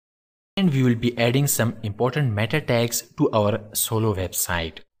and we will be adding some important meta tags to our solo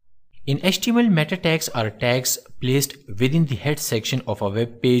website. In HTML, meta tags are tags placed within the head section of a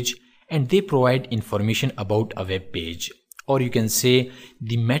web page, and they provide information about a web page. Or you can say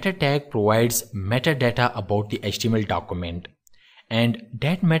the meta tag provides metadata about the HTML document. And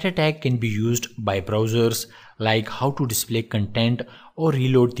that meta tag can be used by browsers, like how to display content or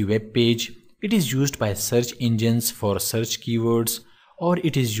reload the web page. It is used by search engines for search keywords, or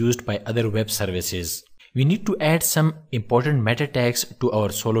it is used by other web services. We need to add some important meta tags to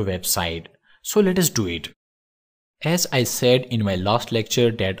our solo website. So let us do it. As I said in my last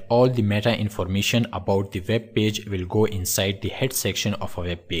lecture that all the meta information about the web page will go inside the head section of a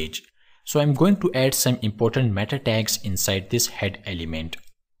web page. So I'm going to add some important meta tags inside this head element.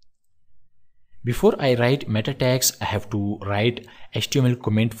 Before I write meta tags, I have to write HTML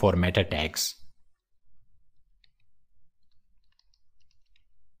comment for meta tags.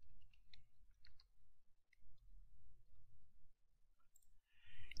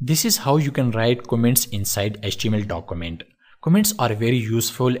 This is how you can write comments inside HTML document. Comments are very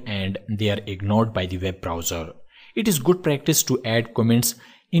useful and they are ignored by the web browser. It is good practice to add comments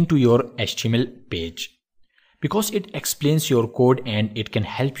into your HTML page because it explains your code and it can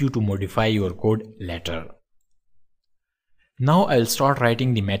help you to modify your code later. Now I will start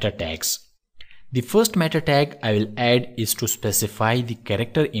writing the meta tags. The first meta tag I will add is to specify the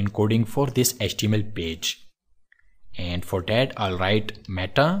character encoding for this HTML page. And for that I'll write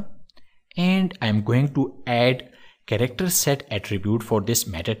meta, and I'm going to add character set attribute for this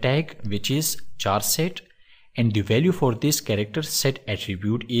meta tag, which is charset, and the value for this character set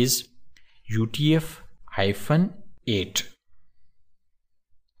attribute is UTF-8.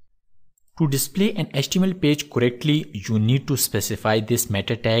 To display an HTML page correctly, you need to specify this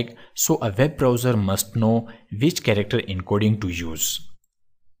meta tag, so a web browser must know which character encoding to use.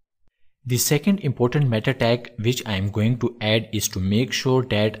 The second important meta tag which I am going to add is to make sure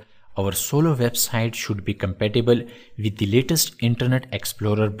that our solo website should be compatible with the latest Internet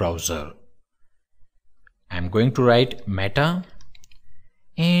Explorer browser. I am going to write meta,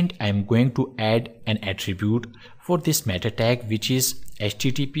 and I am going to add an attribute for this meta tag, which is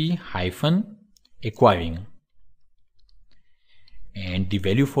HTTP-echoing, and the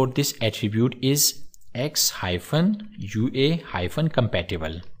value for this attribute is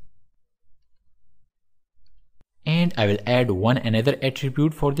X-UA-compatible. And I will add one another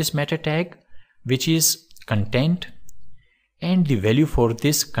attribute for this meta tag, which is content, and the value for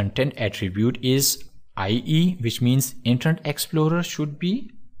this content attribute is IE, which means Internet Explorer should be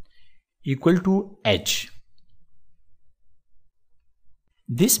equal to Edge.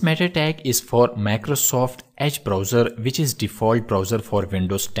 This meta tag is for Microsoft Edge browser, which is default browser for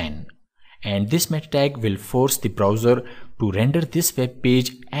Windows 10. And this meta tag will force the browser to render this web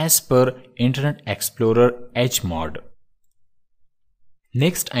page as per Internet Explorer Edge mode.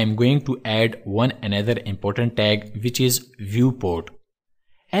 Next, I am going to add one another important tag, which is viewport.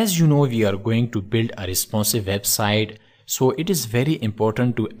 As you know, we are going to build a responsive website, so it is very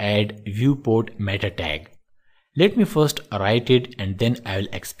important to add viewport meta tag. Let me first write it and then I will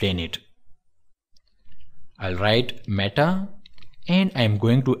explain it. I'll write meta, and I am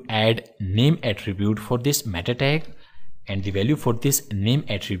going to add name attribute for this meta tag, and the value for this name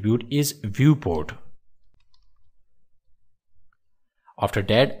attribute is viewport. After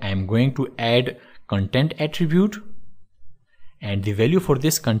that, I am going to add content attribute, and the value for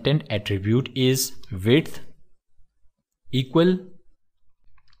this content attribute is width equal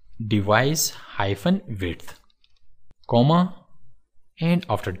device-width, comma, and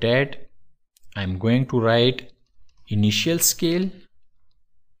after that I am going to write initial scale,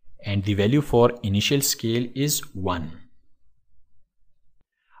 and the value for initial scale is 1.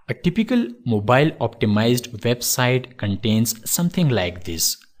 A typical mobile optimized website contains something like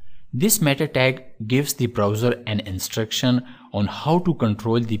this. This meta tag gives the browser an instruction on how to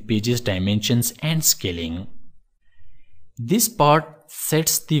control the page's dimensions and scaling. This part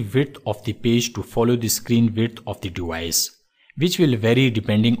sets the width of the page to follow the screen width of the device, which will vary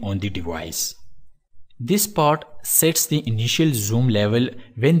depending on the device. This part sets the initial zoom level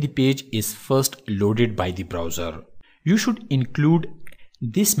when the page is first loaded by the browser. You should include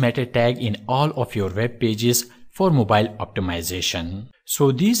this meta tag in all of your web pages for mobile optimization.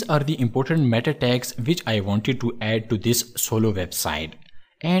 So these are the important meta tags which I wanted to add to this solo website.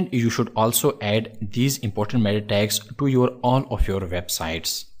 And you should also add these important meta tags to all of your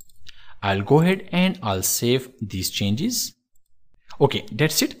websites. I'll go ahead and I'll save these changes. Okay,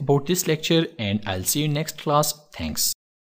 that's it about this lecture, and I'll see you next class. Thanks.